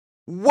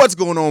What's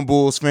going on,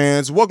 Bulls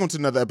fans? Welcome to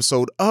another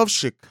episode of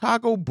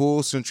Chicago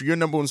Bulls Central, your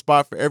number one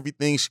spot for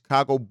everything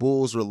Chicago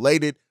Bulls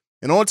related.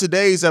 And on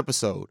today's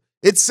episode,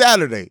 it's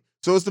Saturday,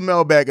 so it's the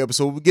mailbag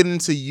episode. We're getting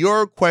into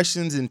your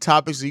questions and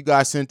topics that you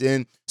guys sent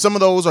in. Some of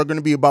those are going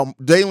to be about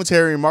Dalen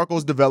Terry and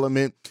Marco's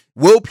development.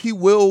 Will P.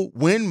 Will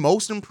win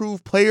Most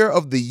Improved Player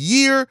of the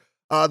Year?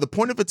 The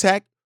point of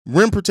attack,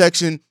 rim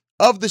protection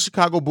of the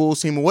Chicago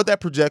Bulls team and what that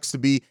projects to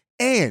be.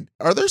 And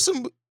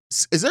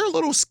is there a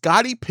little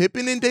Scottie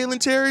Pippen in Dalen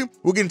Terry?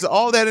 We'll get into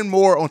all that and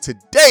more on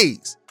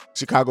today's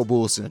Chicago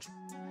Bulls Central.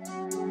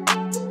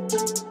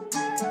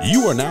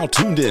 You are now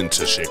tuned in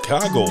to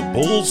Chicago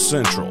Bulls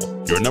Central,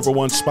 your number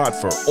one spot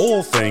for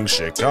all things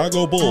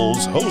Chicago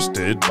Bulls,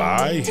 hosted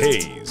by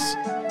Hayes.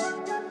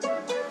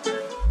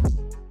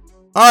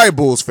 All right,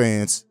 Bulls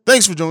fans,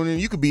 thanks for joining.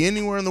 You could be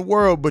anywhere in the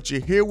world, but you're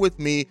here with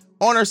me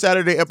on our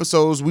Saturday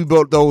episodes. We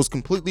built those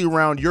completely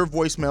around your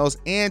voicemails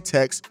and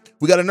texts.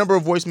 We got a number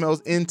of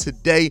voicemails in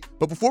today,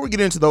 but before we get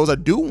into those, I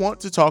do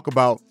want to talk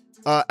about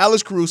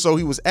Alex Caruso.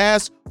 He was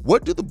asked,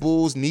 what do the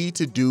Bulls need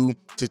to do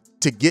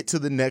to get to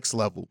the next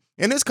level?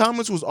 And his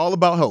comments was all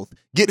about health.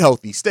 Get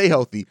healthy, stay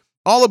healthy,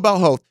 all about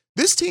health.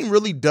 This team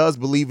really does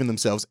believe in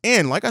themselves.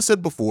 And like I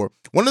said before,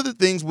 one of the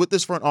things with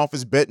this front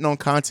office betting on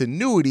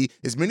continuity,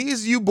 as many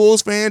as you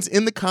Bulls fans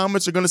in the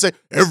comments are going to say,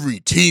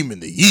 every team in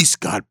the East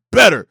got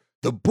better.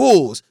 The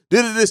Bulls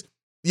did this.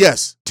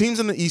 Yes, teams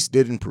in the East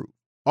did improve.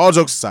 All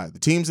jokes aside, the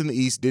teams in the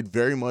East did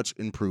very much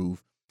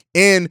improve.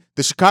 And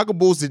the Chicago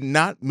Bulls did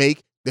not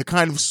make the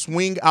kind of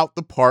swing out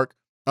the park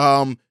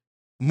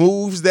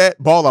moves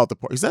that ball out the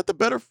park. Is that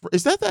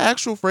the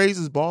actual phrase,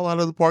 is ball out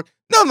of the park?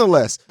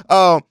 Nonetheless,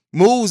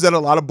 moves that a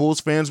lot of Bulls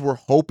fans were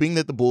hoping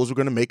that the Bulls were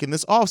going to make in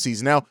this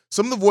offseason. Now,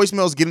 some of the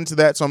voicemails get into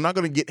that, so I'm not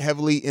going to get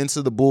heavily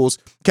into the Bulls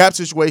cap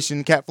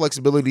situation, cap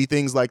flexibility,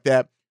 things like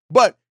that.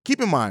 But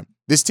keep in mind,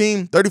 this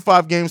team,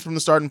 35 games from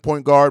the starting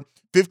point guard,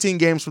 15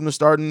 games from the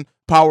starting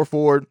power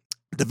forward,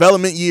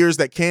 development years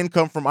that can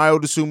come from Ayo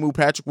Dosunmu,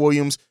 Patrick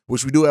Williams,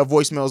 which we do have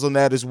voicemails on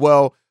that as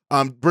well.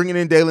 Bringing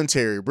in Dalen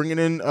Terry, bringing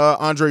in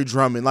Andre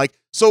Drummond.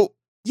 So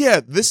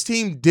yeah, this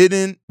team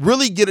didn't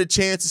really get a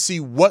chance to see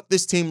what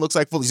this team looks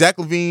like fully. Zach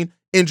LaVine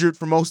injured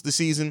for most of the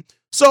season.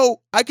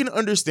 So I can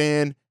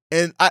understand,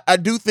 and I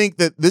do think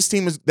that this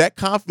team is that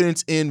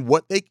confidence in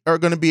what they are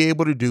going to be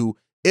able to do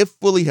if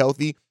fully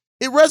healthy.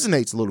 It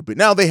resonates a little bit.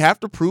 Now, they have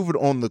to prove it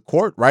on the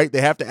court, right?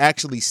 They have to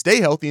actually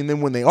stay healthy, and then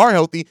when they are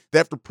healthy, they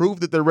have to prove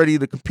that they're ready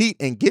to compete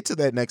and get to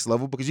that next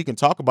level, because you can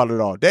talk about it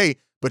all day,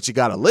 but you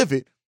got to live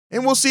it.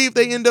 And we'll see if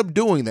they end up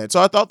doing that.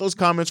 So I thought those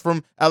comments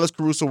from Alex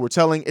Caruso were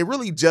telling. It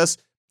really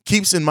just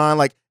keeps in mind,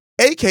 like,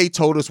 AK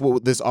told us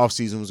what this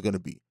offseason was going to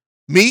be.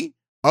 Me,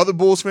 other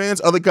Bulls fans,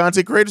 other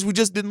content creators, we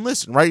just didn't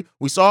listen, right?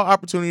 We saw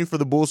opportunity for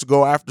the Bulls to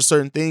go after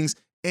certain things,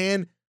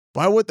 and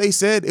by what they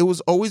said, it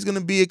was always going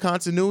to be a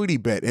continuity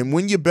bet. And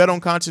when you bet on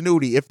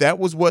continuity, if that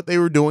was what they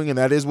were doing and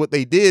that is what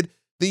they did,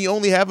 then you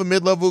only have a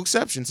mid-level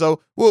exception.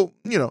 So, and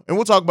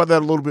we'll talk about that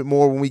a little bit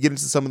more when we get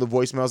into some of the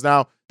voicemails.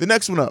 Now, the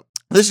next one up,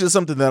 this is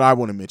something that I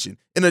want to mention.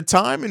 In a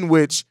time in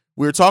which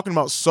we're talking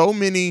about so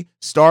many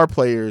star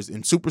players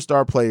and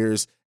superstar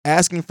players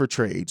asking for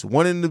trades,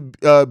 wanting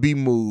to be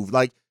moved,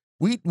 like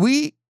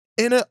we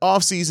in an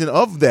offseason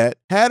of that,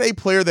 had a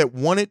player that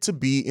wanted to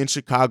be in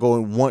Chicago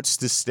and wants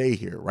to stay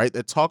here, right?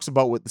 That talks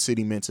about what the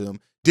city meant to him,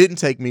 didn't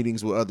take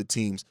meetings with other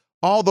teams,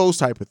 all those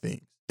type of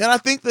things. And I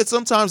think that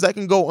sometimes that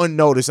can go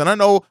unnoticed. And I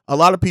know a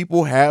lot of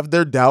people have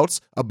their doubts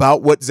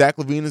about what Zach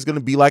LaVine is going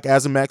to be like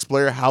as a max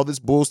player, how this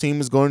Bulls team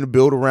is going to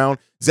build around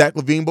Zach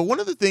LaVine. But one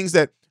of the things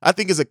that I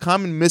think is a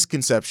common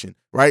misconception,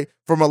 right,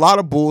 from a lot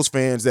of Bulls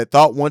fans that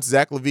thought once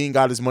Zach LaVine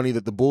got his money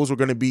that the Bulls were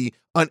going to be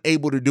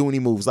unable to do any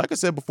moves. Like I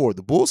said before,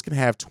 the Bulls can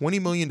have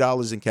 $20 million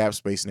in cap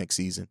space next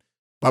season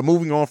by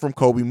moving on from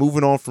Kobe,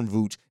 moving on from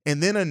Vooch,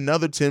 and then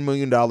another $10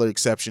 million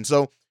exception.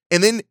 So,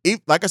 and then,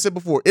 like I said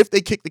before, if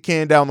they kick the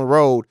can down the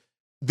road,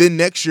 then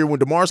next year when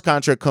DeMar's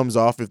contract comes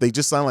off, if they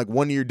just sign like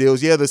 1-year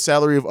deals, yeah, the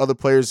salary of other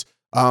players,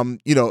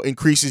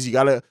 increases. You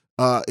got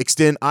to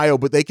extend Ayo,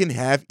 but they can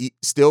have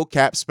still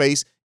cap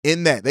space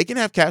in that. They can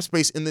have cap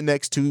space in the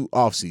next 2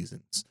 off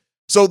seasons.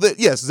 So that,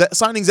 yes,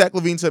 signing Zach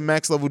LaVine to a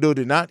max level deal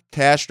did not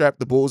cash strap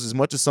the Bulls as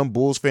much as some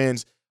Bulls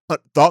fans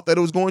thought that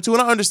it was going to.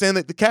 And I understand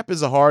that the cap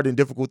is a hard and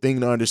difficult thing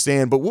to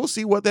understand, but we'll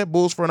see what that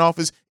Bulls front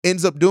office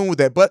ends up doing with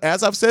that. But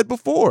as I've said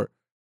before,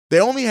 they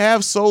only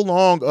have so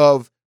long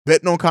of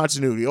betting on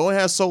continuity. It only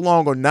has so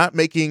long on not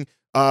making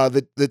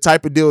the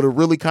type of deal to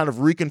really kind of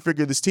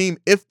reconfigure this team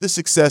if the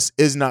success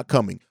is not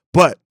coming.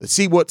 But let's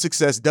see what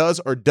success does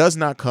or does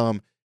not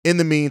come in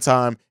the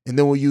meantime, and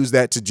then we'll use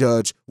that to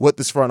judge what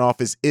this front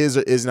office is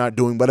or is not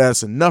doing. But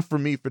that's enough for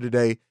me for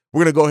today.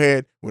 We're going to go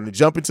ahead. We're going to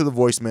jump into the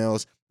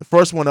voicemails. The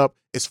first one up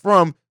is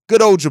from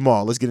good old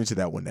Jamal. Let's get into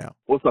that one now.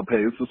 What's up,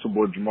 hey? This is your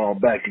boy Jamal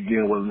back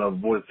again with another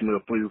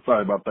voicemail for you.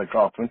 Sorry about that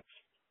coughing.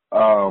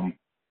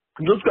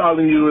 I'm just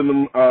calling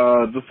you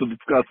just to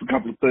discuss a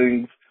couple of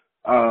things.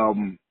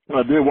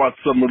 I did watch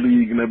Summer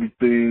League and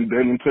everything.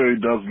 Dalen Terry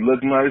does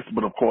look nice,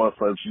 but of course,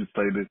 as you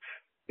stated,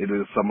 it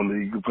is Summer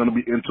League. It's going to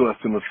be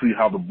interesting to see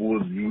how the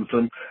Bulls use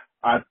him.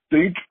 I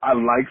think I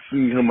like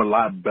seeing him a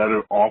lot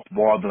better off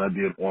ball than I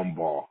did on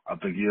ball. I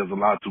think he has a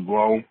lot to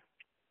grow.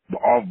 But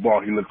off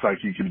ball, he looks like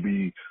he can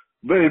be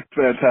very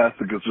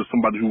fantastic. It's just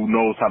somebody who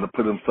knows how to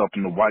put himself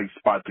in the right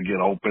spot to get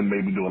open,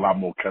 maybe do a lot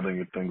more cutting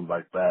and things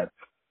like that.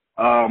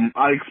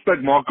 I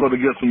expect Marco to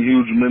get some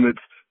huge minutes,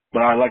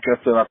 but like I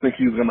said, I think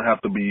he's going to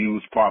have to be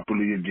used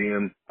properly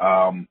again.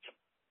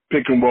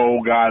 Pick and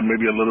roll guy,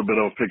 maybe a little bit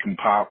of pick and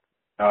pop.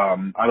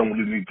 I don't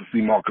really need to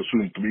see Marcus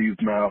shooting threes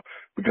now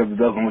because it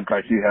doesn't look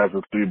like he has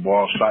his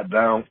 3-ball shot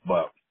down,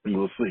 but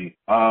we'll see.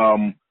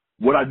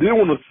 What I did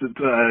want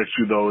to ask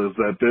you, though, is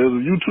that there's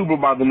a YouTuber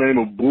by the name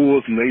of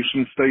Bulls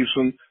Nation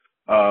Station,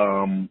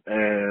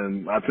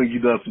 and I think he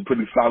does some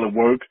pretty solid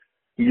work.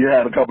 He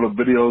had a couple of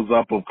videos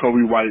up of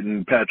Kobe White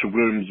and Patrick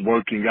Williams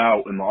working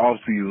out in the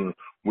offseason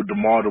with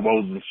DeMar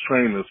DeRozan's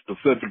trainer,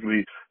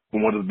 specifically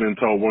from what has been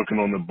told, working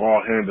on the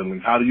ball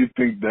handling. How do you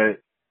think that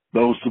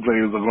those two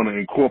players are going to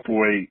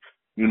incorporate,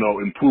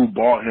 improve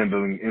ball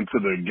handling into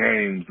their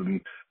games,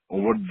 and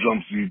what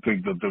jumps do you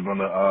think that they're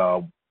going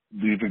to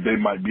do you think they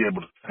might be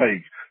able to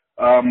take?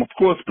 Of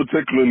course,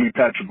 particularly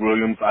Patrick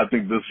Williams. I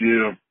think this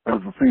year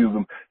is the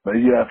season that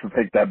he has to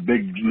take that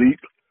big leap.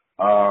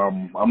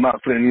 I'm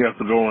not saying he has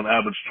to go and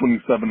average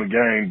 27 a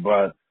game,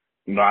 but,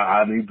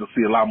 I need to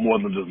see a lot more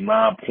than just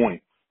 9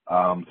 points.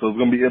 So it's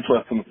going to be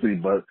interesting to see.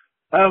 But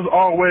as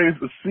always,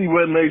 the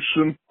C-Red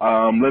Nation,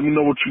 let me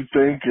know what you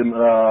think, and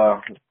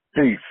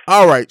peace.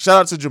 All right.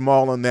 Shout out to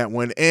Jamal on that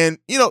one. And,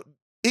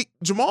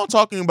 Jamal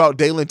talking about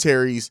Dalen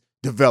Terry's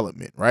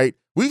development, right?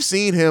 We've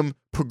seen him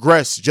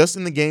progress just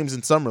in the games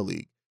in Summer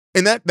League.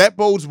 And that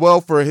bodes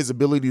well for his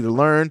ability to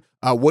learn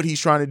what he's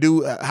trying to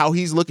do, how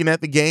he's looking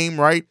at the game,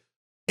 right?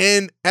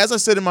 And as I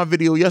said in my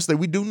video yesterday,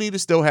 we do need to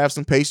still have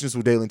some patience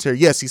with Dalen Terry.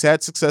 Yes, he's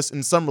had success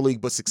in Summer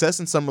League, but success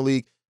in Summer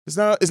League is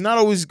not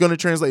always going to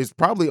translate. It's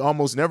probably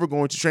almost never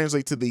going to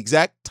translate to the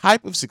exact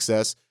type of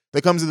success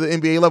that comes to the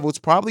NBA level. It's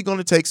probably going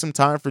to take some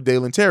time for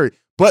Dalen Terry.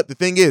 But the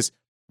thing is,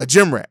 a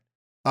gym rat,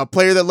 a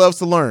player that loves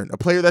to learn, a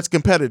player that's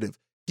competitive,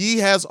 he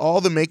has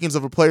all the makings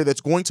of a player that's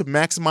going to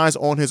maximize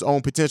on his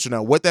own potential.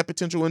 Now, what that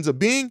potential ends up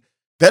being,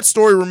 that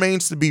story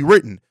remains to be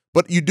written.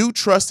 But you do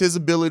trust his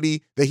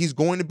ability that he's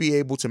going to be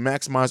able to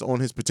maximize on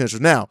his potential.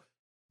 Now,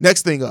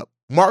 next thing up,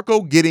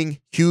 Marco getting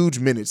huge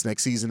minutes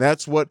next season.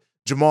 That's what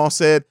Jamal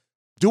said.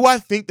 Do I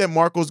think that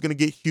Marco is going to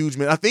get huge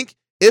minutes? I think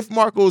if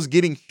Marco is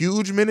getting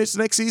huge minutes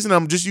next season,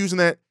 I'm just using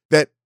that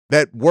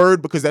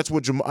word because that's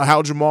what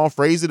how Jamal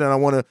phrased it, and I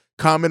want to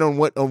comment on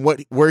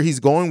where he's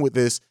going with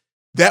this.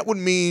 That would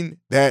mean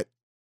that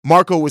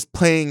Marco is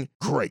playing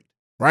great,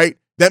 right?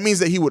 That means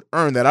that he would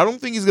earn that. I don't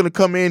think he's going to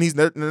come in.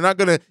 They're not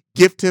going to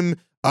gift him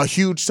a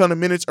huge ton of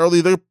minutes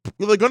early. They're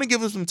going to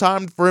give him some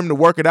time for him to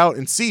work it out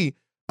and see.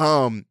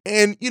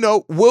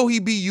 Will he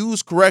be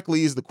used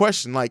correctly is the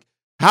question. Like,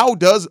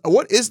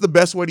 what is the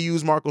best way to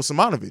use Marko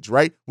Simonovic,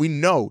 right? We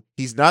know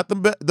he's not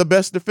the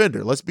best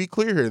defender. Let's be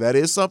clear here. That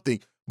is something.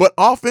 But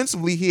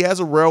offensively, he has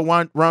a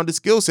well-rounded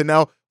skill set.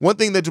 Now, one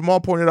thing that Jamal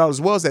pointed out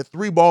as well is that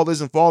 3-ball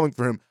isn't falling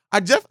for him. I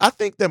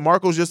think that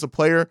Marco's just a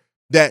player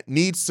that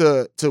needs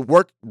to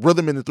work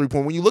rhythm in the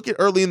 3-point. When you look at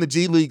early in the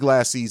G League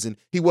last season,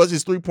 his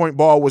 3-point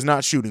ball was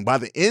not shooting. By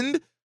the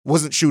end,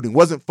 wasn't shooting,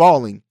 wasn't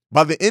falling.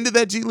 By the end of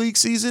that G League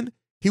season,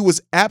 he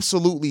was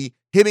absolutely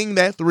hitting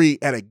that 3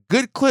 at a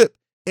good clip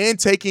and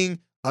taking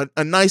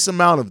a nice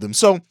amount of them.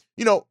 So,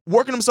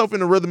 working himself in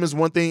the rhythm is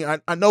one thing.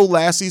 I know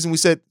last season we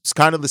said it's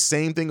kind of the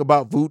same thing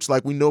about Vooch.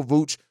 Like, we know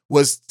Vooch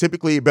was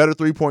typically a better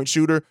 3-point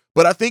shooter.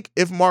 But I think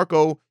if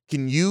Marco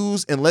can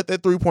use and let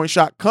that 3-point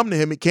shot come to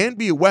him, it can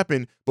be a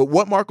weapon. But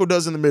what Marco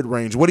does in the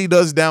mid-range, what he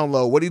does down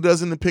low, what he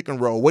does in the pick and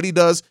roll, what he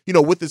does,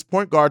 with his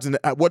point guards, and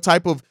what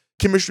type of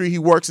chemistry he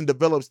works and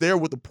develops there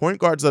with the point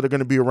guards that are going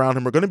to be around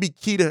him are going to be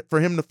key for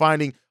him to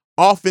finding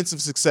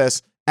offensive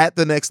success at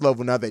the next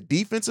level. Now, that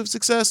defensive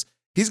success,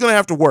 he's going to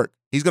have to work.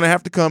 He's going to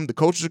have to come. The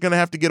coaches are going to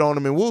have to get on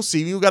him, and we'll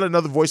see. We got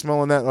another voicemail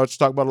on that. I'll just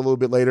talk about it a little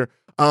bit later.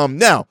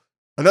 Now,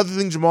 another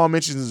thing Jamal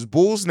mentions is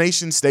Bulls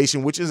Nation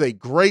Station, which is a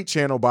great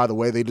channel, by the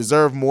way. They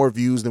deserve more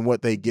views than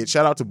what they get.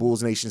 Shout out to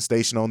Bulls Nation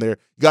Station on there.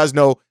 You guys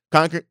know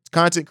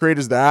content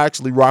creators that I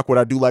actually rock with.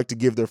 I do like to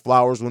give their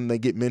flowers when they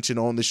get mentioned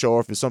on the show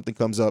or if something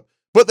comes up.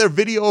 But their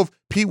video of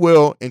P.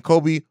 Will and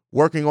Kobe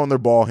working on their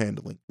ball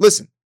handling.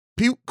 Listen,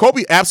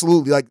 Kobe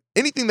absolutely, like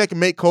anything that can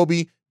make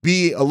Kobe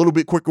be a little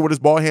bit quicker with his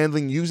ball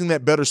handling, using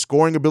that better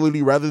scoring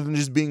ability rather than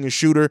just being a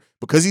shooter,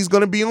 because he's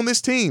going to be on this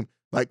team.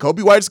 Like,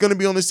 Kobe White's going to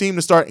be on this team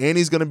to start, and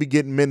he's going to be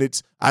getting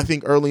minutes, I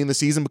think, early in the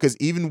season, because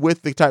even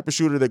with the type of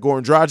shooter that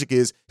Goran Dragic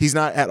is, he's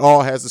not at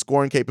all has the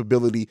scoring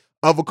capability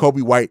of a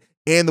Kobe White,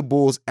 and the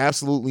Bulls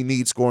absolutely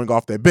need scoring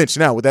off that bench.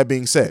 Now, with that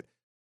being said,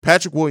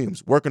 Patrick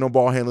Williams working on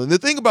ball handling. The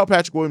thing about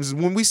Patrick Williams is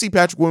when we see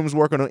Patrick Williams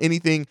working on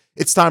anything,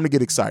 it's time to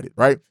get excited,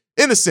 right?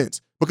 In a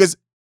sense, because,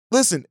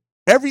 listen,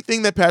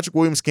 everything that Patrick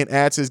Williams can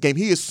add to his game,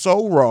 he is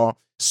so raw,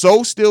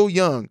 so still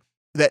young,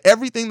 that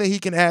everything that he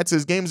can add to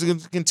his game is going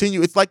to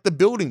continue. It's like the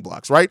building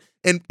blocks, right?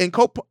 And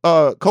Coach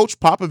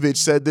Popovich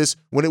said this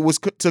when it was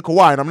to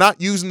Kawhi, and I'm not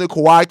using the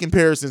Kawhi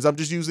comparisons. I'm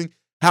just using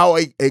how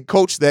a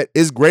coach that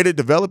is great at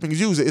developing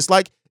is using it. It's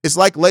like it's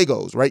like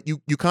Legos, right?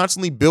 You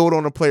constantly build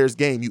on a player's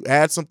game. You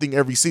add something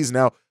every season.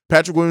 Now,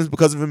 Patrick Williams,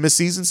 because of a missed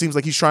season, seems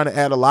like he's trying to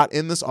add a lot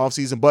in this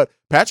offseason, but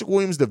Patrick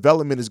Williams'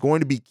 development is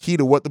going to be key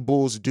to what the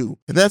Bulls do.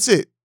 And that's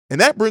it.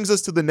 And that brings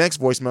us to the next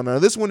voicemail. Now,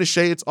 this one is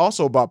Shay. It's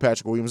also about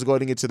Patrick Williams. Go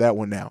ahead and get to that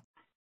one now.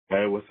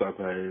 Hey, what's up,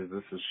 hey?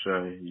 This is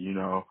Shay. You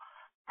know,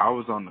 I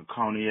was on the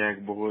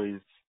Cognac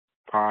Boys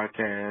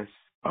podcast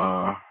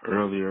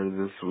earlier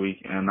this week,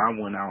 and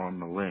I went out on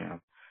the limb.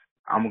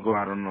 I'm going to go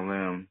out on the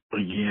limb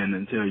again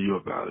and tell you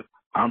about it.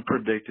 I'm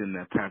predicting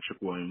that Patrick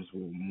Williams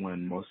will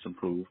win Most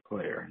Improved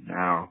Player.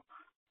 Now,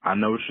 I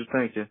know what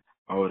you're thinking.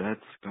 Oh, that's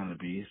going to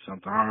be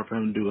something hard for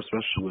him to do,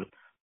 especially with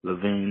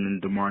Levine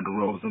and DeMar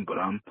DeRozan, but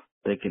I'm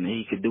thinking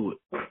he could do it.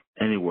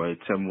 Anyway,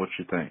 tell me what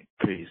you think.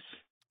 Peace.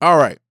 All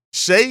right.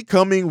 Shay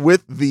coming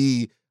with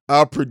the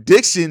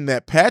prediction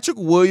that Patrick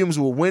Williams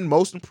will win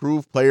Most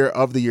Improved Player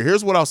of the Year.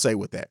 Here's what I'll say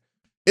with that.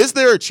 Is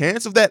there a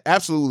chance of that?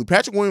 Absolutely.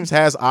 Patrick Williams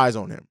has eyes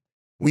on him.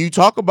 When you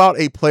talk about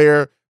a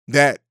player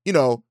that, you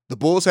know, the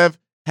Bulls have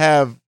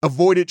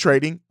avoided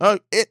trading,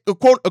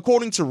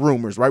 according to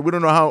rumors, right? We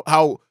don't know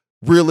how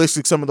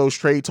realistic some of those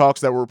trade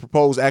talks that were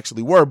proposed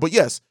actually were. But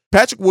yes,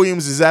 Patrick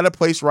Williams is at a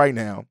place right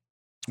now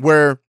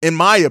where, in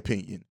my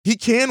opinion, he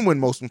can win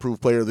Most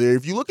Improved Player of the Year.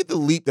 If you look at the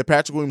leap that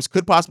Patrick Williams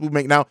could possibly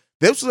make, now,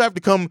 this would have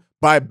to come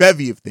by a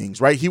bevy of things,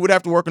 right? He would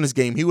have to work on his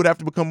game. He would have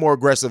to become more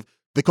aggressive.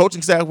 The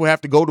coaching staff would have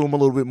to go to him a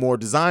little bit more,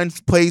 design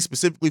plays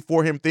specifically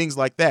for him, things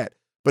like that.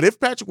 But if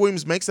Patrick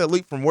Williams makes that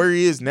leap from where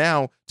he is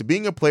now to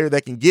being a player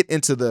that can get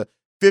into the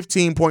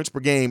 15 points per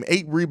game,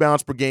 8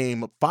 rebounds per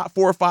game, 4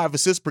 or 5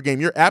 assists per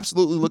game, you're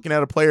absolutely looking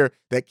at a player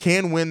that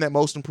can win that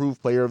Most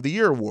Improved Player of the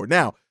Year award.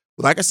 Now,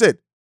 like I said,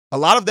 a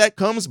lot of that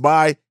comes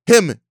by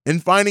him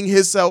and finding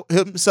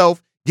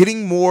himself,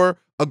 getting more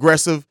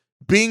aggressive,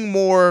 being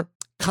more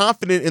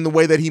confident in the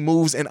way that he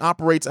moves and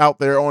operates out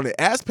there on it.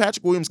 As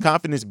Patrick Williams'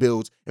 confidence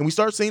builds, and we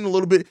start seeing a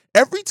little bit,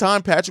 every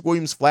time Patrick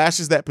Williams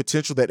flashes that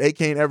potential that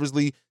AK and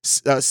Eversley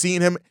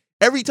seeing him,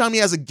 every time he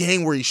has a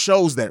game where he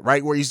shows that,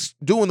 right, where he's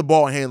doing the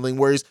ball handling,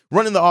 where he's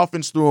running the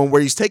offense through him,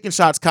 where he's taking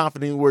shots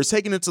confidently, where he's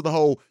taking it to the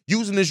hole,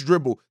 using his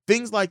dribble,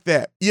 things like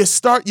that.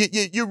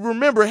 You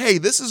remember, hey,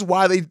 this is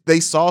why they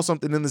saw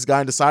something in this guy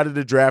and decided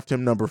to draft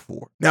him number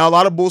 4. Now, a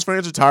lot of Bulls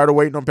fans are tired of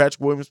waiting on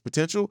Patrick Williams'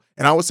 potential,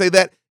 and I would say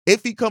that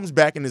if he comes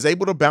back and is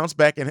able to bounce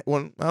back, and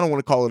well, I don't want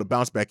to call it a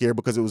bounce back year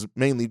because it was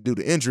mainly due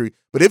to injury,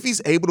 but if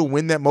he's able to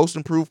win that Most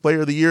Improved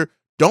Player of the Year,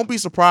 don't be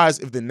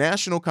surprised if the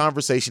national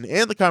conversation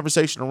and the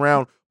conversation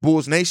around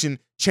Bulls Nation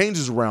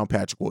changes around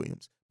Patrick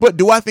Williams. But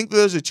do I think that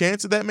there's a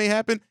chance that may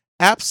happen?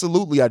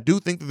 Absolutely. I do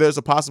think that there's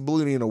a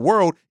possibility in a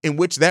world in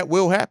which that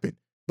will happen.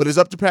 But it's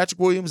up to Patrick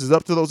Williams, it's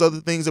up to those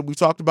other things that we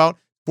talked about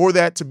for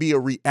that to be a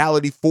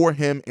reality for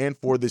him and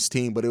for this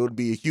team. But it would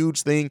be a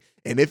huge thing.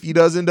 And if he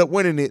does end up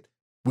winning it,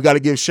 we got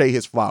to give Shay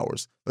his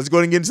flowers. Let's go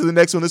ahead and get into the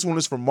next one. This one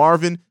is from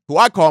Marvin, who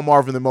I call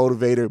Marvin the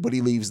Motivator, but he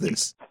leaves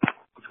this.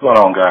 What's going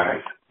on, guys?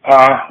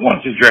 I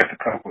wanted to address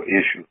a couple of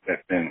issues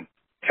that's been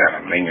kind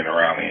of lingering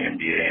around the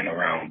NBA and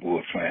around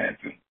Bulls fans.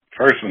 And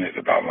first one is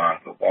about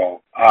Lonzo Ball.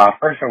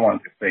 First I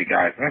wanted to say,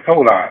 guys, let's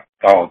hold our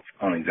thoughts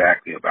on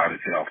exactly about his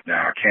health.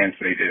 Now, I can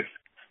say this.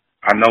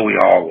 I know we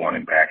all want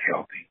him back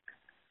healthy,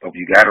 but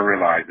you got to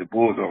realize the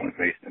Bulls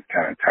organization is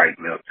kind of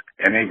tight-lipped,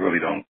 and they really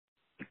don't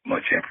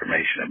much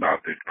information about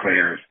the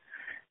players.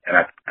 And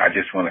I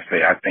just want to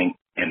say, I think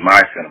in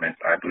my sentiments,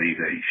 I believe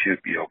that he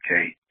should be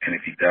okay. And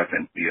if he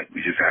doesn't,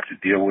 we just have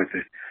to deal with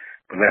it.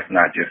 But let's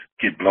not just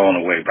get blown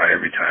away by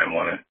every time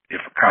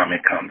if a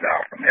comment comes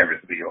out from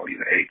Eversley or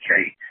either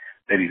AK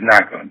that he's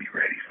not going to be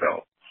ready.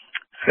 So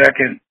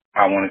second,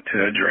 I wanted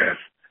to address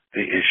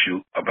the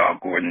issue about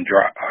Gordon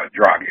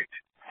Dragic.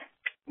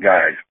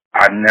 Guys,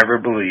 I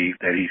never believed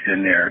that he's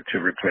in there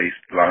to replace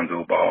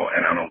Lonzo Ball,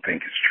 and I don't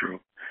think it's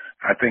true.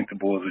 I think the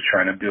Bulls are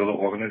trying to build an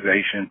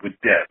organization with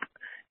depth.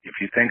 If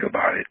you think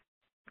about it,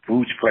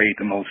 Vooch played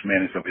the most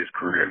minutes of his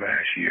career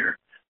last year.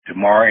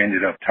 DeMar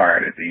ended up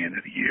tired at the end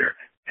of the year,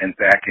 and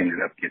Zach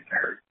ended up getting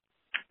hurt.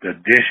 The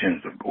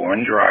additions of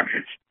Goran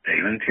Dragic,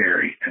 Dalen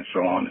Terry, and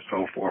so on and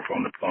so forth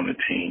on the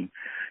team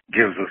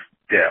gives us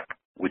depth,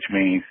 which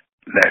means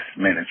less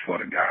minutes for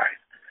the guys.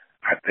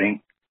 I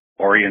think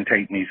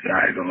orientating these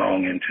guys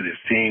along into this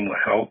team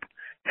will help,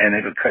 and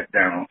it'll cut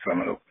down on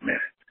some of those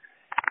minutes.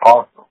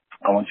 Also,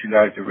 I want you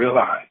guys to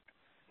realize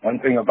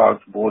one thing about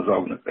the Bulls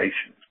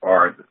organization, as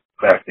far as the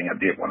last thing I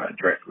did want to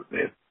address was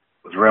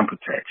rim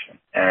protection.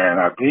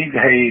 And I believe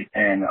Hayes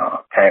and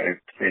Pat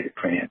have said it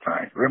plenty of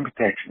times. Rim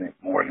protection is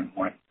more than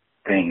one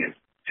thing. It's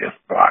just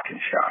blocking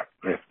shots.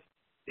 Listen,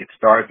 it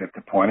starts at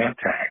the point of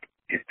attack.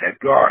 If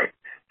that guard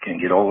can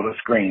get over the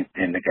screen,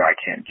 then the guy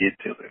can't get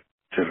to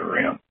the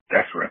rim.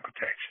 That's rim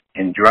protection.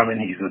 In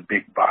Drummond, he's a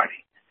big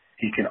body.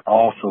 He can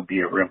also be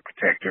a rim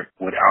protector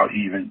without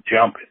even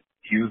jumping.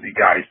 Usually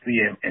guys see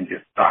him and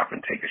just stop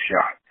and take a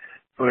shot.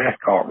 So that's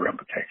called rim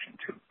protection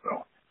too.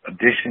 So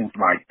additions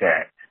like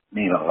that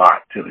mean a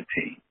lot to the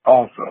team.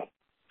 Also,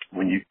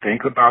 when you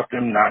think about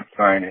them not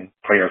signing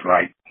players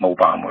like Mo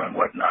Bamba and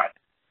whatnot,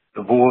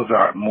 the Bulls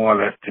are more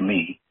or less, to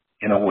me,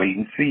 in a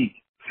wait-and-see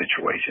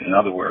situation. In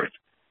other words,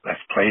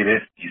 Let's play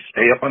this. You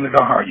stay up under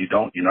the hard. You're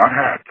not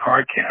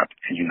hard capped,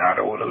 and you're not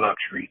over the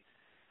luxury.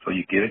 So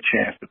you get a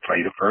chance to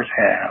play the first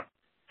half,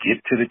 get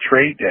to the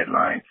trade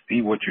deadline,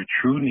 see what your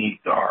true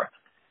needs are,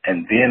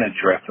 and then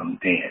address them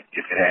then.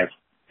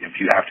 If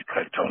you have to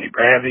cut Tony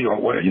Bradley or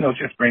whatever,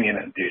 just bring in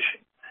an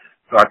addition.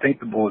 So I think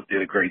the Bulls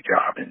did a great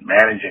job in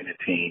managing the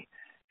team.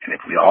 And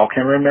if we all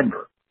can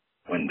remember,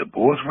 when the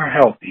Bulls were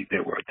healthy,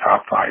 they were a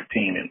top 5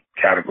 team in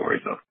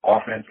categories of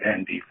offense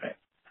and defense.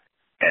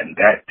 And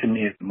that, to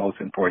me, is the most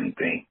important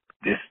thing.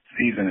 This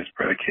season is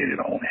predicated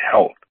on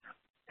health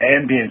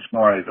and being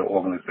smart as an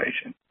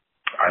organization.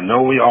 I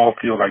know we all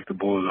feel like the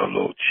Bulls are a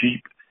little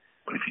cheap,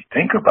 but if you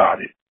think about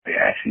it, they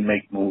actually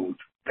make moves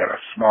that are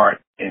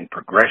smart in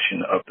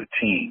progression of the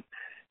team.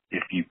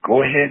 If you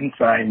go ahead and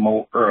sign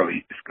Mo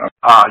early, it's going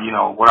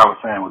to, what I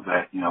was saying was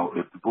that,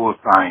 if the Bulls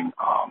sign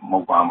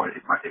Mo Bamba,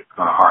 it's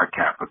going to hard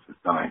cap us. It's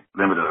going to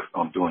limit us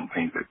on doing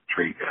things at the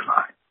trade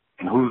deadline.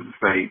 And who's to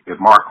say that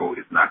Marco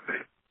is not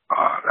that?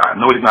 I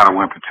know he's not a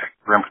rim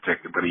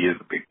protector, but he is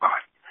a big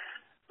body.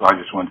 So I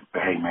just wanted to say,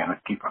 hey, man,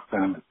 let's keep our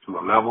sentiments to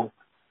a level.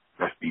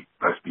 Let's be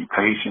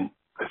patient.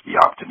 Let's be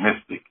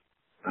optimistic.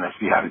 And let's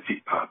see how the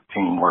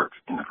team works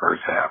in the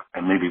first half.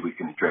 And maybe we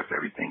can address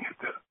everything at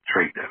the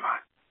trade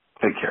deadline.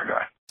 Take care,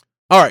 guys.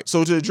 All right,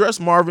 so to address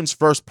Marvin's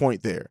first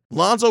point there,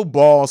 Lonzo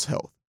Ball's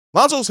health.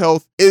 Lonzo's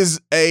health is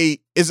a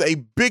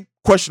big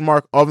question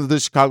mark of the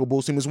Chicago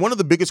Bulls team. It's one of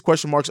the biggest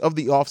question marks of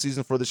the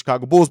offseason for the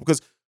Chicago Bulls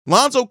because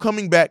Lonzo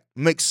coming back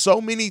makes so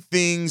many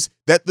things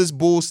that this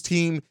Bulls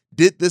team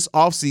did this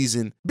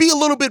offseason be a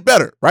little bit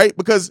better, right?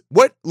 Because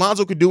what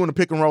Lonzo could do in the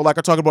pick and roll, like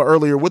I talked about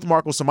earlier with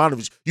Marko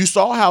Simonovic, you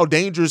saw how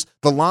dangerous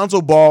the Lonzo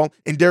Ball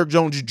and Derrick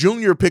Jones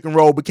Jr. pick and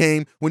roll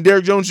became when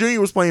Derrick Jones Jr.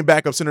 was playing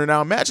backup center.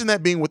 Now imagine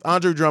that being with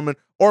Andre Drummond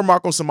or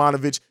Marko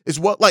Simonovic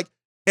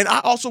and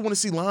I also want to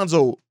see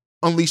Lonzo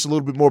unleash a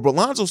little bit more, but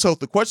Lonzo's health,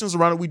 the questions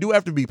around it, we do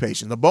have to be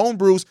patient. The bone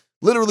bruise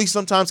literally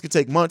sometimes can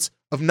take months,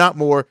 if not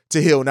more,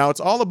 to heal. Now, it's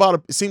all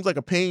about, it seems like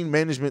a pain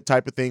management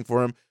type of thing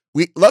for him.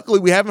 Luckily,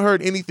 we haven't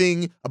heard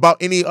anything about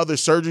any other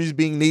surgeries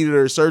being needed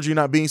or surgery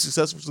not being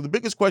successful. So the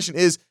biggest question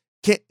is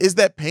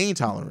that pain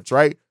tolerance,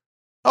 right?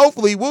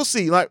 Hopefully, we'll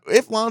see. Like,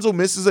 if Lonzo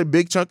misses a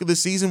big chunk of the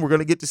season, we're going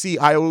to get to see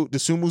Ayo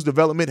Dosunmu's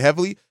development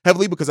heavily,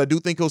 because I do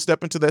think he'll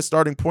step into that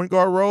starting point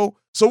guard role.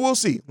 So we'll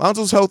see.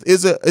 Lonzo's health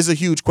is a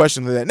huge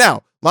question to that.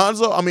 Now,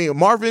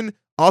 Marvin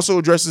also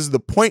addresses the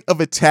point of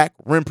attack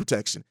rim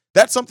protection.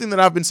 That's something that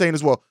I've been saying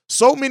as well.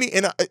 So many,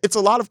 and it's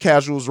a lot of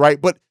casuals,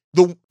 right? But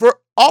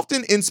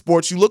often in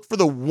sports, you look for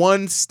the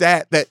one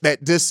stat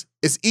that just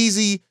is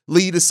easily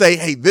to say,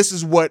 hey, this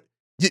is what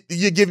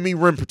you give me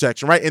rim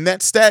protection, right? And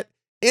that stat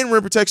in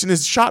rim protection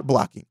is shot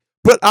blocking.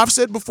 But I've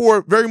said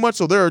before, very much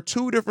so, there are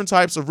two different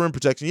types of rim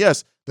protection.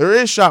 Yes, there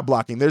is shot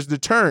blocking. There's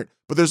deterrent,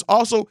 but there's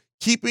also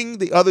keeping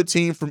the other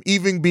team from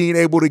even being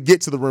able to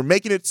get to the rim,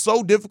 making it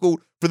so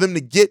difficult for them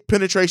to get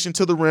penetration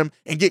to the rim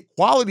and get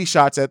quality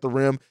shots at the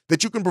rim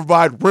that you can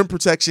provide rim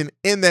protection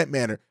in that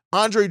manner.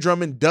 Andre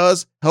Drummond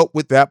does help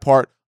with that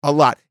part a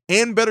lot,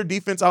 and better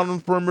defense out on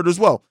the perimeter as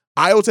well.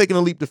 Ayo taking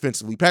a leap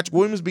defensively. Patrick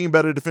Williams being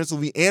better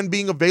defensively and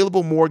being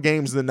available more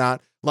games than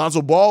not.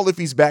 Lonzo Ball, if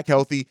he's back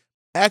healthy,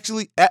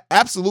 actually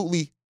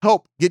absolutely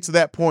help get to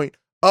that point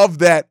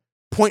of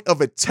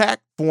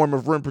attack form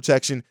of rim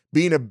protection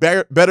being a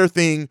better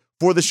thing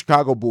for the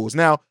Chicago Bulls.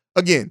 Now,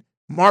 again,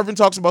 Marvin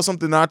talks about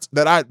something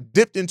that I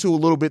dipped into a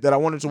little bit that I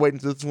wanted to wait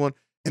into this one,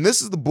 and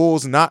this is the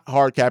Bulls not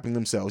hard capping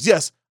themselves.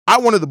 Yes, I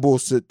wanted the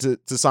Bulls to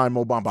sign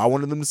Mo Bamba. I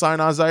wanted them to sign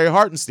Isaiah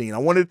Hartenstein. I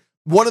wanted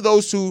one of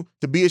those two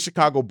to be a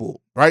Chicago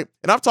Bull, right?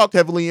 And I've talked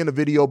heavily in a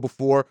video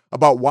before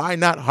about why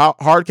not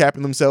hard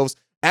capping themselves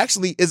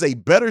actually is a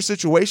better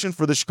situation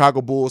for the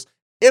Chicago Bulls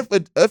if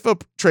a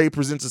trade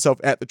presents itself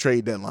at the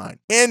trade deadline,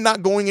 and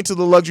not going into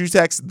the luxury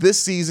tax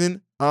this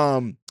season.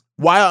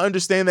 Why I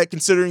understand that,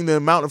 considering the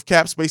amount of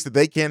cap space that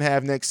they can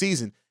have next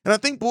season. And I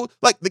think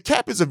the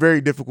cap is a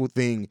very difficult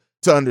thing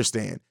to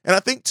understand. And I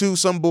think too,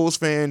 some Bulls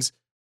fans,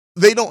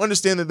 they don't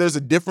understand that there's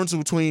a difference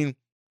between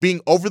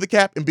being over the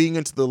cap and being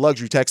into the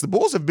luxury tax. The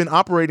Bulls have been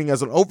operating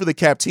as an over the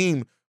cap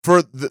team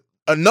for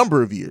a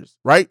number of years,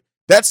 right?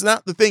 That's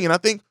not the thing. And I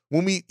think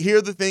when we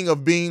hear the thing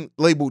of being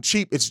labeled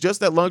cheap, it's just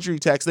that luxury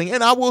tax thing.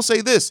 And I will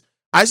say this,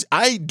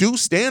 I do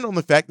stand on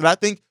the fact that I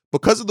think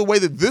because of the way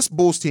that this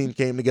Bulls team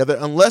came together,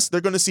 unless they're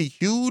going to see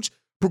huge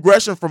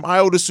progression from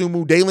Ayo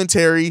Dosunmu, Dalen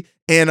Terry,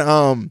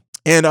 and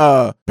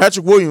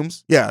Patrick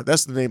Williams, yeah,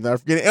 that's the name that I'm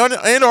forgetting,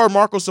 and or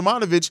Marko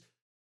Simonovic,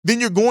 then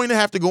you're going to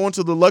have to go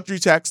into the luxury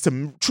tax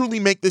to truly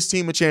make this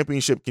team a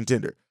championship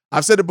contender.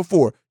 I've said it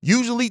before.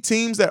 Usually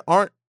teams that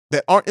aren't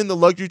in the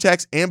luxury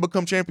tax and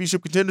become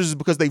championship contenders is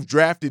because they've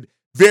drafted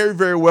very,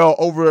 very well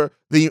over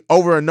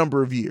a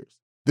number of years.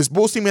 This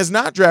Bulls team has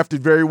not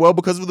drafted very well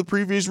because of the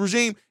previous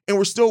regime, and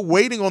we're still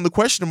waiting on the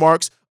question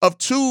marks of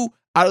two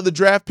out of the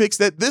draft picks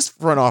that this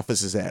front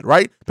office has had,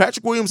 right?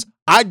 Patrick Williams,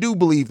 I do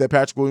believe that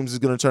Patrick Williams is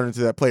going to turn into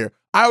that player.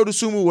 Ayo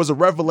Dosunmu was a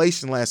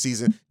revelation last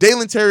season.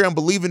 Dalen Terry, I'm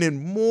believing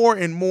in more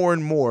and more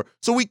and more.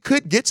 So we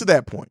could get to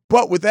that point.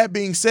 But with that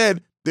being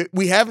said,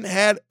 We haven't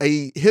had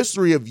a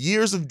history of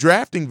years of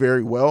drafting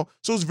very well,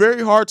 so it's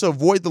very hard to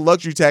avoid the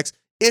luxury tax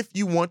if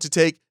you want to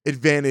take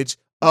advantage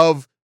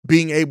of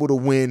being able to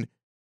win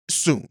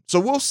soon. So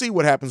we'll see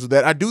what happens with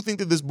that. I do think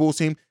that this Bulls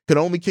team can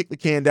only kick the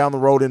can down the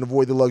road and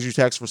avoid the luxury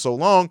tax for so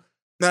long.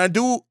 Now, I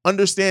do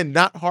understand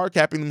not hard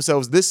capping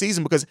themselves this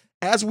season because,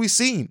 as we've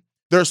seen,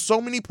 there are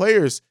so many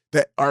players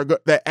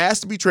that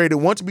ask to be traded,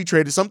 want to be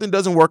traded. Something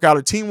doesn't work out.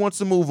 A team wants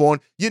to move on.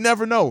 You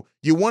never know.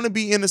 You want to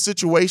be in a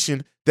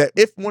situation that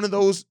if one of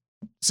those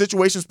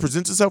situations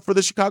presents itself for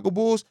the Chicago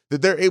Bulls,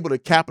 that they're able to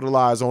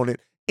capitalize on it.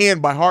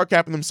 And by hard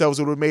capping themselves,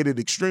 it would have made it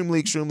extremely,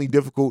 extremely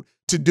difficult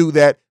to do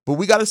that. But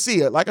we got to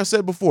see it. Like I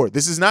said before,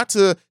 this is not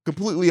to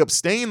completely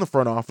abstain the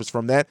front office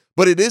from that,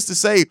 but it is to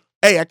say,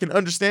 hey, I can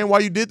understand why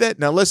you did that.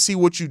 Now let's see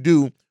what you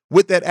do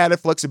with that added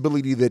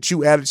flexibility that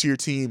you added to your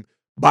team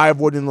by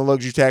avoiding the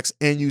luxury tax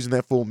and using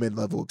that full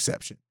mid-level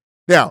exception.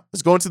 Now,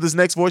 let's go into this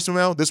next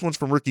voicemail. This one's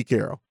from Ricky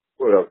Carroll.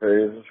 What up,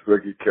 hey? This is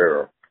Ricky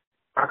Carroll.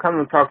 I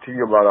come to talk to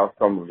you about our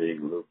summer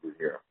league a little bit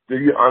here. Do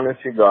you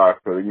honestly, God,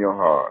 feel in your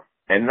heart?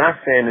 And not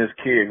saying this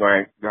kid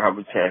going to have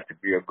a chance to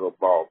be a good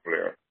ball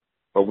player,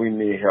 but we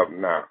need help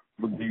now.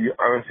 But do you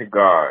honestly,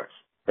 God,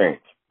 think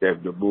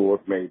that the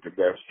Bulls made the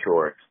best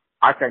choice?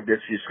 I think they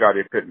see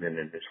Scottie Pippen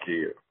in this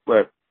kid,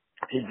 but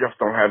he just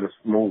don't have the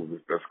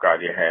smoothness that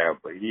Scottie have,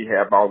 but he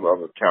have all the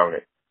other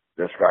talent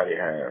that Scottie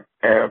has.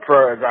 And as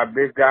far as our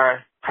big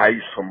guy,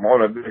 he's from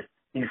one of this,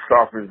 he's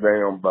soft as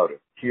damn butter.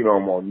 He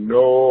don't want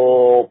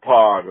no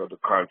part of the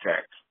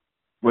contacts.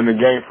 When the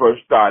game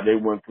first started,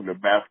 they went to the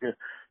basket,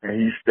 and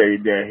he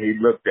stayed there, and he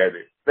looked at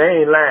it. They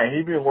ain't lying.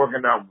 He been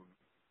working out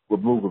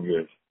with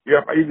Vukovic.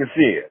 Yep, you can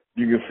see it.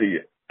 You can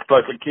see it.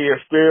 But the kid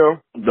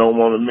still don't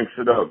want to mix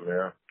it up,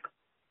 man.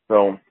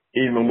 So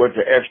even with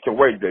the extra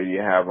weight that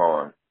you have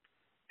on,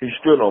 he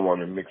still don't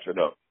want to mix it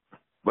up.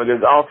 But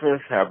his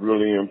offense have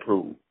really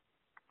improved.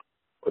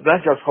 But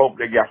let's just hope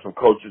they got some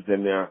coaches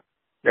in there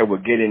that will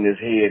get in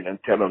his head and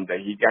tell him that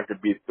he got to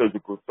be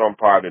physical some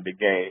part of the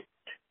game.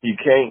 He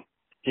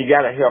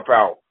got to help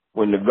out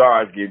when the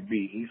guards get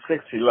beat. He's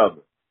 6'11",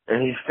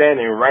 and he's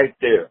standing right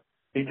there.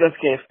 He just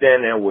can't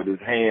stand there with his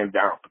hand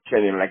down,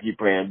 pretending like he's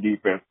playing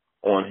defense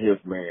on his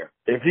man.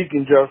 If he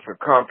can just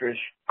accomplish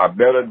a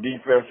better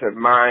defensive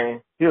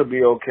mind, he'll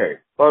be okay.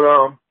 But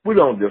we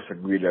don't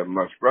disagree that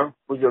much, bro.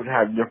 We just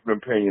have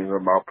different opinions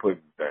about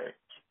putting things.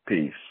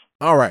 Peace.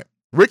 All right.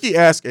 Ricky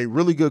asked a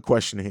really good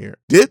question here.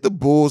 Did the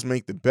Bulls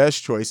make the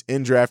best choice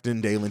in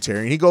drafting Dalen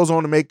Terry? And he goes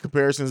on to make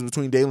comparisons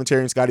between Dalen Terry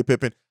and Scottie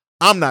Pippen.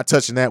 I'm not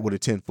touching that with a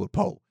 10-foot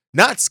pole.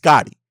 Not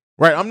Scottie,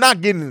 right? I'm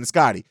not getting into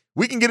Scottie.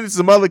 We can get into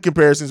some other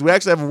comparisons. We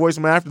actually have a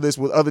voicemail after this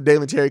with other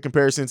Dalen Terry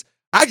comparisons.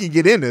 I can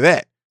get into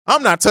that.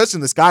 I'm not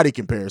touching the Scottie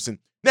comparison.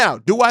 Now,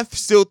 do I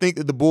still think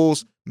that the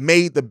Bulls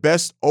made the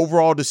best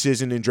overall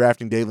decision in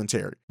drafting Dalen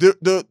Terry?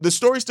 The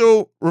story's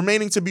still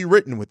remaining to be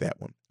written with that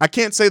one. I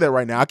can't say that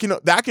right now. I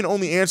can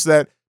only answer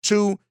that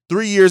 2-3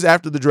 years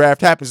after the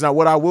draft happens. Now,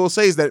 what I will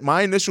say is that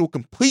my initial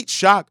complete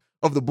shock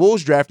of the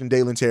Bulls drafting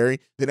Dalen Terry,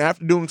 then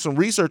after doing some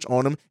research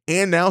on him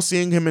and now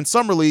seeing him in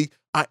Summer League,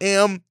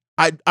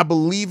 I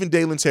believe in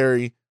Dalen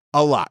Terry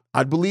a lot.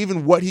 I believe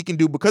in what he can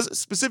do because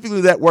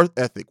specifically that work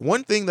ethic.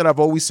 One thing that I've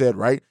always said,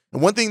 right?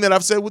 And one thing that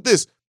I've said with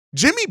this,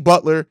 Jimmy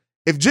Butler,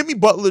 if Jimmy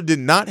Butler did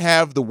not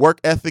have the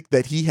work ethic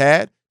that he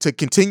had to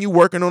continue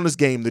working on his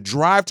game, the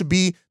drive to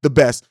be the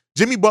best,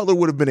 Jimmy Butler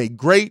would have been a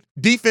great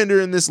defender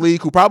in this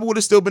league who probably would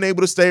have still been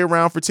able to stay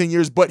around for 10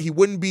 years, but he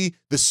wouldn't be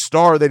the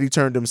star that he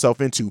turned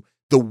himself into.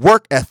 The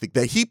work ethic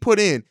that he put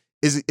in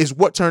is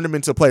what turned him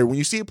into a player. When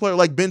you see a player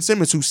like Ben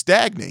Simmons who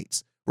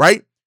stagnates,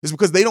 right? It's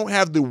because they don't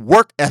have the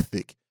work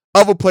ethic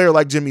of a player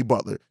like Jimmy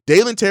Butler.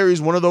 Dalen Terry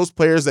is one of those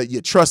players that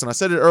you trust, and I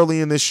said it early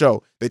in this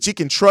show, that you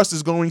can trust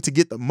is going to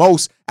get the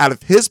most out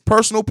of his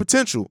personal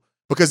potential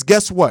because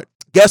guess what?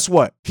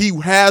 He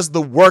has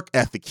the work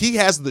ethic. He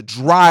has the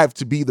drive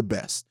to be the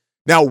best.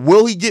 Now,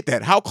 will he get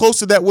that? How close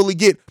to that will he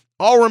get?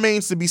 All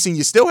remains to be seen.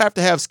 You still have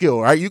to have skill,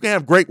 right? You can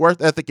have great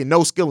work ethic and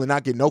no skill and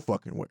not get no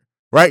fucking work,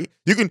 right?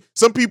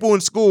 Some people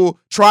in school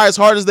try as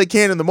hard as they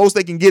can and the most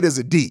they can get is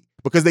a D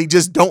because they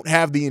just don't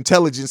have the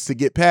intelligence to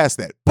get past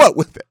that. But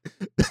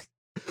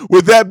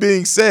with that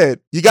being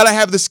said, you got to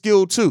have the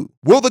skill too.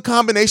 Will the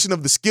combination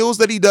of the skills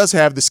that he does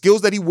have, the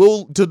skills that he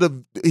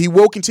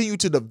will continue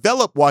to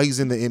develop while he's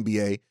in the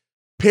NBA,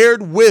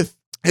 paired with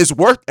his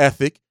work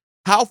ethic,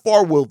 how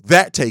far will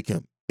that take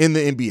him in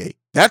the NBA?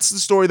 That's the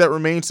story that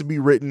remains to be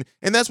written,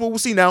 and that's what we'll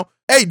see now.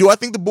 Hey, do I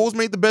think the Bulls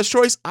made the best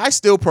choice? I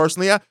still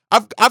personally,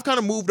 I've kind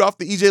of moved off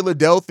the EJ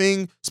Liddell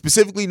thing,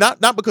 specifically not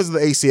because of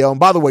the ACL.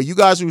 And by the way, you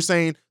guys who were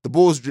saying the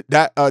Bulls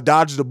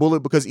dodged the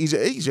bullet because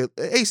EJ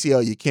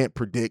ACL you can't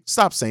predict.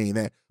 Stop saying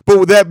that. But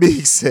with that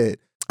being said,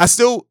 I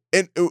still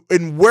and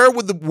where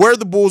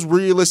the Bulls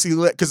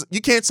realistically, because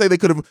you can't say they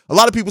could have. A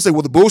lot of people say,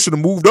 well, the Bulls should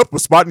have moved up a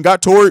spot and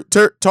got Tari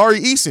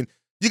Eason.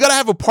 You got to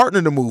have a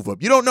partner to move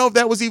up. You don't know if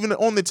that was even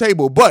on the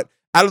table, but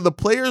out of the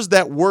players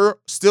that were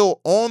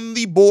still on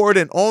the board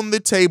and on the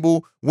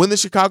table when the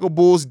Chicago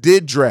Bulls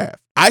did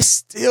draft, I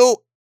think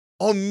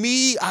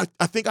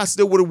I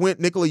still would have went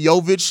Nikola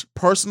Jovic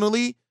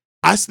personally,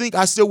 I think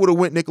I still would have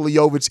went Nikola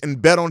Jovic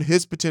and bet on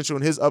his potential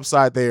and his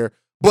upside there.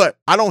 But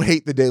I don't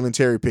hate the Dalen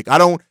Terry pick. I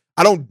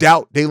don't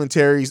doubt Dalen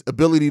Terry's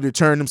ability to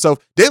turn himself.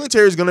 Dalen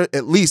Terry is going to,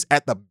 at least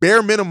at the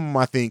bare minimum,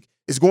 I think,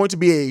 is going to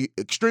be a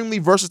extremely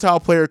versatile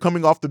player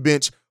coming off the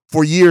bench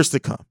for years to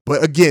come.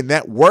 But again,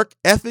 that work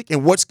ethic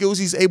and what skills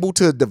he's able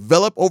to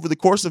develop over the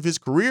course of his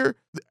career,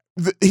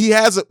 he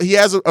has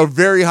a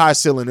very high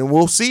ceiling, and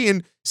we'll see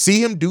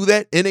him do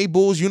that in a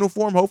Bulls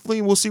uniform, hopefully,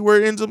 and we'll see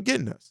where it ends up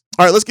getting us.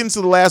 All right, let's get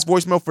into the last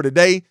voicemail for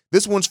today.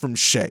 This one's from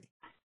Shay.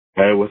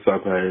 Hey, what's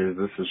up, Hayes?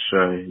 This is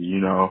Shay.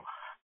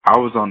 I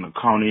was on the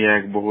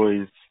Cognac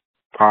Boys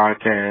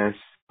podcast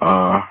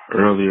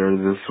earlier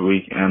this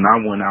week, and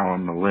I went out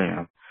on the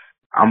limb.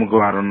 I'm going to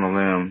go out on the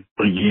limb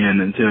again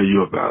and tell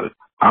you about it.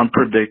 I'm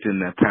predicting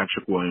that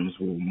Patrick Williams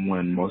will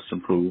win Most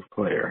Improved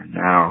Player.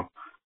 Now,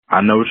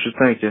 I know what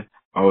you're thinking.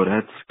 Oh,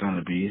 that's going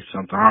to be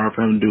something hard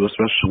for him to do,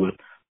 especially with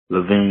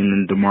Levine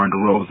and DeMar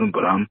DeRozan,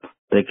 but I'm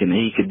thinking that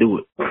he could do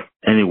it.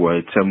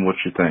 Anyway, tell me what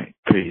you think.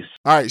 Peace.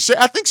 All right, Shay,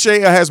 I think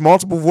Shay has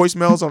multiple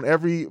voicemails on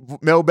every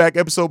mailbag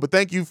episode, but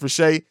thank you to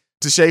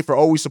Shay for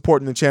always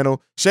supporting the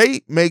channel.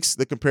 Shay makes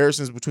the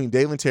comparisons between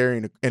Dalen Terry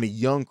and a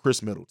young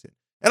Chris Middleton.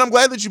 And I'm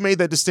glad that you made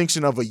that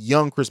distinction of a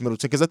young Chris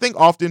Middleton, because I think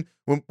often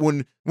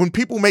when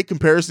people make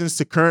comparisons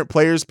to current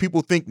players,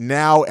 people think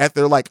now at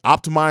their like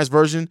optimized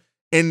version.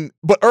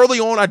 But early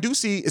on, I do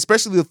see,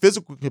 especially the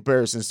physical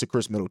comparisons to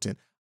Chris Middleton.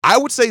 I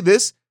would say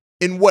this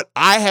in what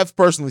I have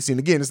personally seen.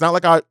 Again, it's not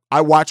like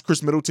I watch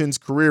Chris Middleton's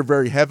career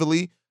very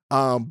heavily,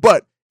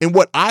 but in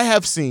what I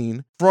have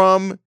seen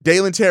from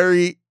Dalen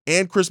Terry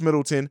and Chris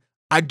Middleton,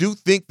 I do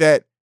think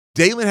that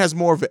Dalen has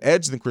more of an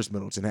edge than Chris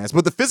Middleton has.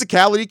 But the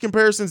physicality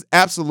comparisons,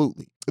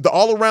 absolutely. The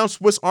all-around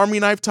Swiss Army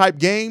knife type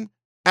game,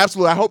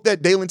 absolutely. I hope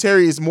that Dalen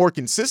Terry is more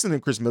consistent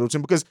than Chris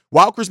Middleton, because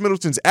while Chris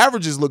Middleton's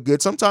averages look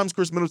good, sometimes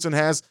Chris Middleton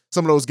has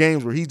some of those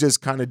games where he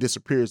just kind of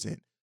disappears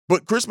in.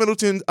 But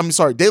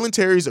Dalen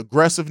Terry's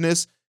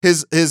aggressiveness,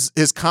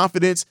 his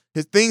confidence,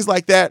 his things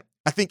like that,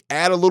 I think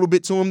add a little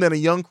bit to him than a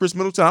young Chris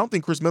Middleton. I don't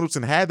think Chris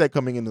Middleton had that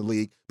coming in the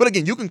league. But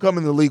again, you can come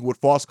in the league with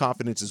false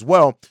confidence as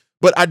well.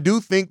 But I do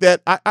think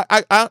that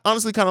I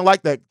honestly kind of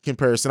like that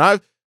comparison.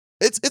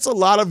 It's a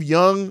lot of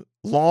young,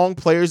 long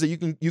players that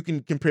you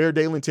can compare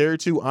Dalen Terry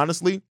to,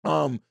 honestly.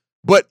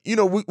 But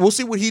we'll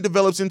see what he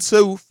develops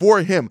into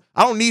for him.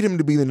 I don't need him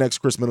to be the next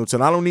Chris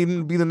Middleton. I don't need him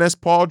to be the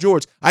next Paul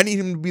George. I need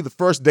him to be the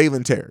first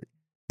Dalen Terry.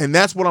 And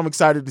that's what I'm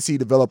excited to see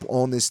develop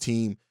on this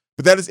team.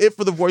 But that is it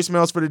for the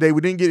voicemails for today.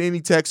 We didn't get any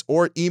texts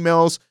or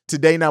emails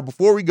today. Now,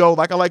 before we go,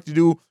 like I like to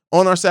do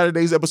on our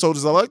Saturdays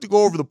episodes, I like to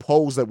go over the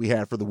polls that we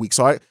had for the week.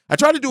 So I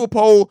try to do a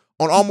poll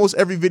on almost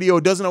every video.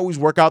 It doesn't always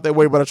work out that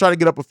way, but I try to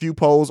get up a few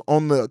polls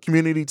on the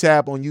community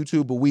tab on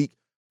YouTube a week.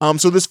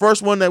 So this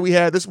first one that we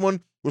had, this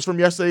one was from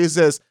yesterday. It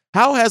says,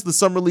 how has the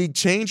Summer League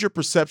changed your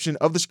perception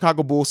of the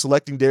Chicago Bulls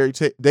selecting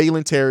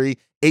Dalen Terry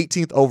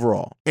 18th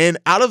overall? And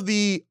out of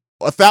the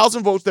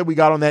 1,000 votes that we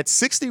got on that,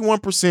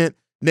 61%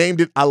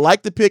 named it, I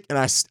like the pick, and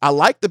I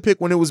liked the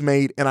pick when it was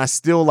made, and I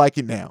still like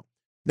it now.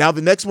 Now,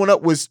 the next one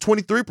up was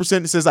 23%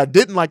 that says I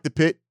didn't like the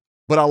pick,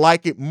 but I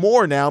like it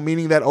more now,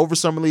 meaning that over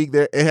Summer League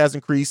there it has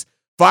increased.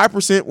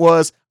 5%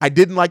 was I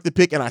didn't like the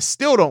pick, and I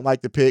still don't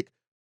like the pick.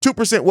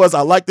 2% was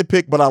I like the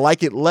pick, but I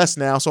like it less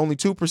now. So only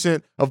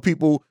 2% of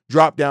people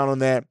dropped down on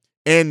that.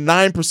 And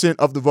 9%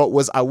 of the vote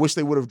was I wish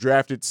they would have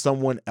drafted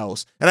someone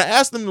else. And I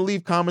asked them to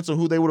leave comments on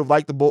who they would have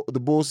liked the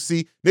Bulls to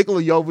see.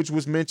 Nikola Jovic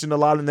was mentioned a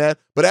lot in that.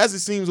 But as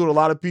it seems with a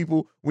lot of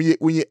people, when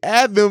you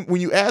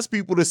ask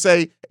people to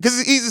say, because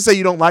it's easy to say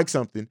you don't like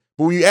something,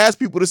 but when you ask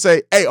people to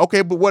say, hey,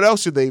 okay, but what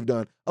else should they have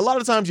done? A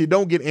lot of times you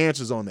don't get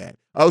answers on that.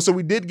 So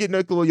we did get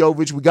Nikola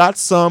Jovic. We got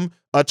some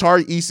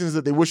Tari Easons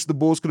that they wish the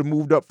Bulls could have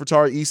moved up for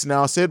Tari Eason.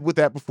 Now, I said with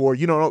that before,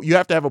 you don't know, you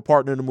have to have a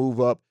partner to move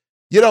up.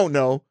 You don't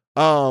know.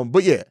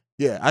 But yeah.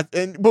 Yeah,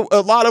 but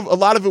a lot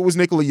of it was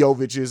Nikola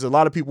Jovic's. A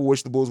lot of people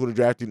wish the Bulls would have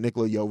drafted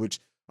Nikola Jovic.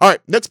 All right,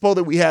 next poll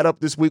that we had up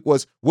this week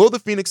was, will the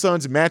Phoenix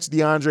Suns match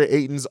DeAndre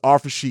Ayton's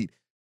offer sheet?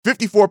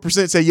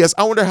 54% say yes.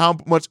 I wonder how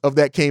much of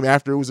that came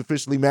after it was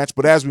officially matched,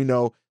 but as we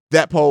know,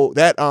 that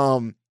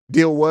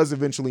deal was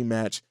eventually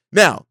matched.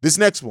 Now, this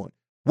next one.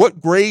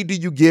 What grade do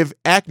you give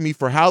Acme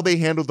for how they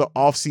handled the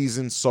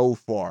offseason so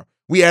far?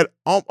 We had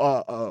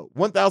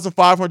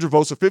 1,500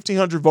 votes, so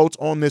 1,500 votes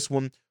on this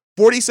one.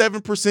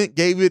 47%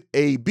 gave it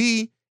a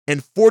B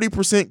and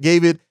 40%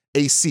 gave it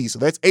a C. So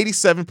that's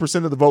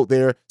 87% of the vote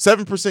there.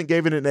 7%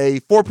 gave it an A,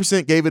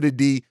 4% gave it a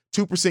D,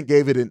 2%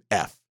 gave it an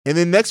F. And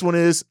then next one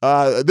is,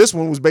 this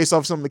one was based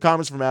off some of the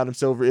comments from Adam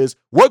Silver, is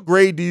what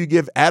grade do you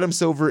give Adam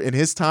Silver in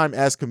his time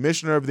as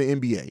commissioner of the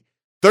NBA?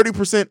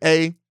 30%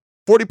 A,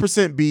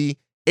 40% B,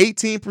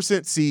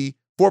 18% C,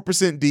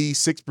 4% D,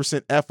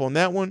 6% F on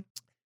that one.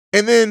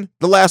 And then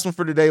the last one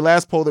for today,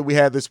 last poll that we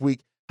had this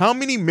week, how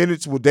many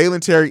minutes will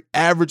Dalen Terry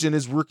average in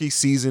his rookie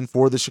season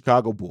for the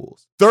Chicago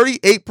Bulls?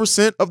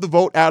 38% of the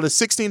vote out of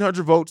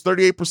 1,600 votes,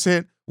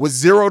 38% was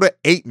 0 to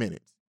 8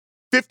 minutes.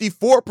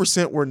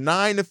 54% were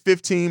 9 to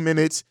 15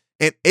 minutes,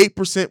 and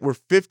 8% were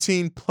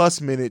 15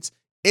 plus minutes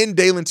in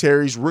Dalen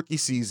Terry's rookie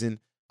season.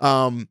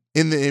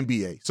 in the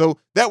NBA. So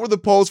that were the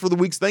polls for the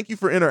weeks. Thank you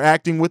for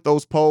interacting with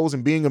those polls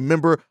and being a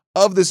member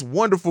of this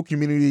wonderful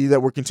community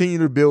that we're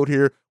continuing to build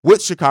here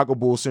with Chicago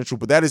Bulls Central.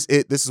 But that is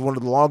it. This is one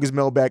of the longest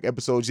mailbag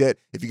episodes yet.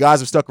 If you guys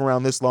have stuck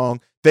around this long,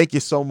 thank you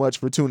so much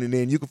for tuning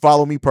in. You can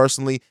follow me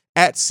personally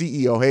at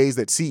CEO Hayes.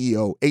 That's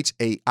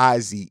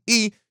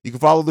CEOHAIZE. You can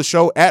follow the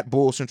show at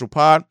Bulls Central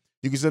Pod.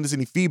 You can send us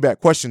any feedback,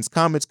 questions,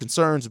 comments,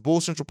 concerns,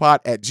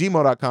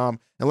 bullcentralpod@gmail.com.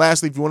 And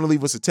lastly, if you want to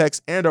leave us a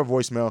text and our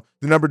voicemail,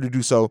 the number to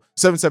do so,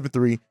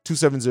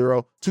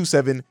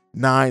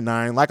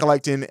 773-270-2799. Like I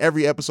like to end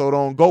every episode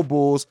on, go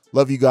Bulls.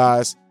 Love you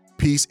guys.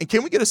 Peace. And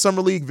can we get a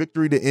Summer League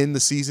victory to end the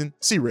season?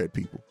 See red,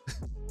 people.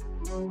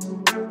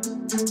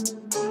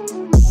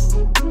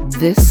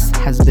 This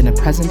has been a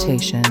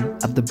presentation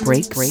of the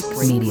Break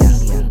Media.